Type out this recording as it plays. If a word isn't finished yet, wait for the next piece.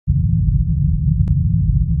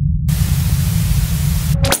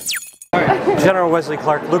General Wesley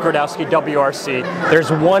Clark, Rudkowski, WRC.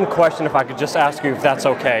 There's one question, if I could just ask you if that's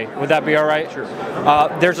okay. Would that be all right? Sure.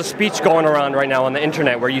 There's a speech going around right now on the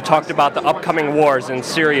internet where you talked about the upcoming wars in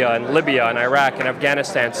Syria and Libya and Iraq and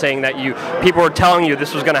Afghanistan, saying that people were telling you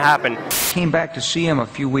this was going to happen. Came back to see him a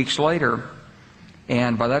few weeks later,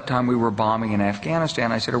 and by that time we were bombing in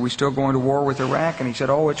Afghanistan. I said, "Are we still going to war with Iraq?" And he said,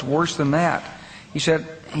 "Oh, it's worse than that." He said,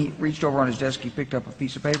 he reached over on his desk, he picked up a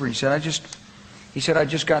piece of paper, and he said, I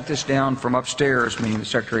just got this down from upstairs, meaning the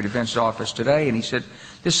Secretary of Defense's office today, and he said,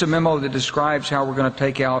 this is a memo that describes how we're going to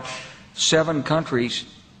take out 7 countries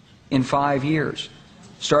in 5 years,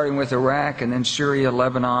 starting with Iraq and then Syria,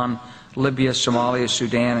 Lebanon, Libya, Somalia,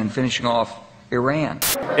 Sudan, and finishing off Iran.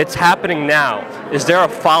 It's happening now. Is there a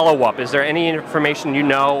follow-up? Is there any information you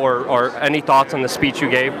know or any thoughts on the speech you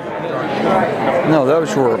gave? No,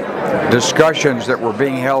 those were discussions that were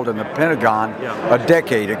being held in the Pentagon a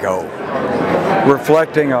decade ago,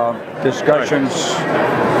 reflecting discussions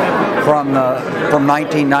from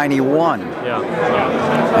 1991.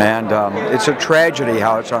 And it's a tragedy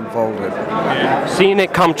how it's unfolded. Seeing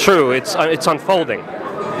it come true, it's unfolding.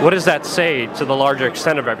 What does that say to the larger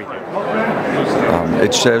extent of everything?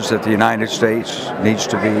 It says that the United States needs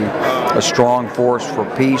to be a strong force for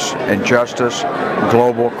peace and justice,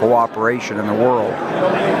 global cooperation in the world.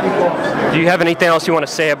 Do you have anything else you want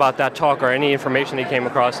to say about that talk or any information you came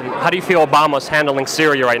across? And how do you feel Obama's handling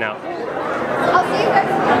Syria right now?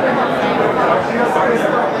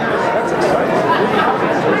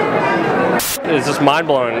 It's just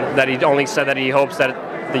mind-blowing that he only said that he hopes that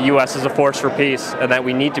the U.S. is a force for peace and that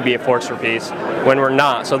we need to be a force for peace when we're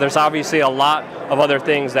not. So there's obviously a lot of other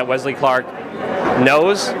things that Wesley Clark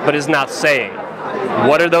knows but is not saying.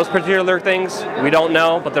 What are those particular things? We don't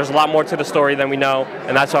know, but there's a lot more to the story than we know,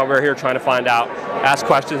 and that's why we're here trying to find out. Ask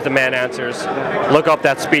questions, demand answers. Look up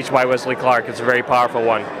that speech by Wesley Clark. It's a very powerful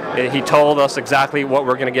one. He told us exactly what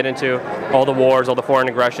we're going to get into, all the wars, all the foreign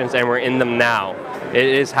aggressions, and we're in them now. It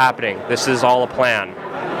is happening. This is all a plan.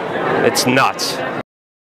 It's nuts.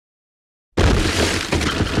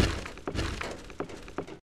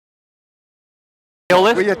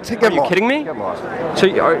 Are you kidding me? So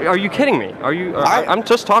are you kidding me? I'm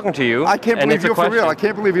just talking to you. I can't believe you're for real. I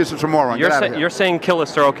can't believe you're such a moron. You're saying kill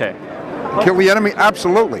lists are okay. Kill the enemy?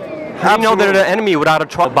 Absolutely. How do you know they're an enemy without a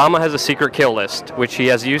trial? Obama has a secret kill list, which he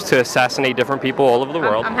has used to assassinate different people all over the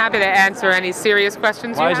world. I'm happy to answer any serious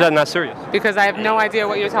questions you have. Why is that not serious? Because I have no idea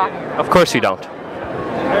what you're talking about. Of course you don't.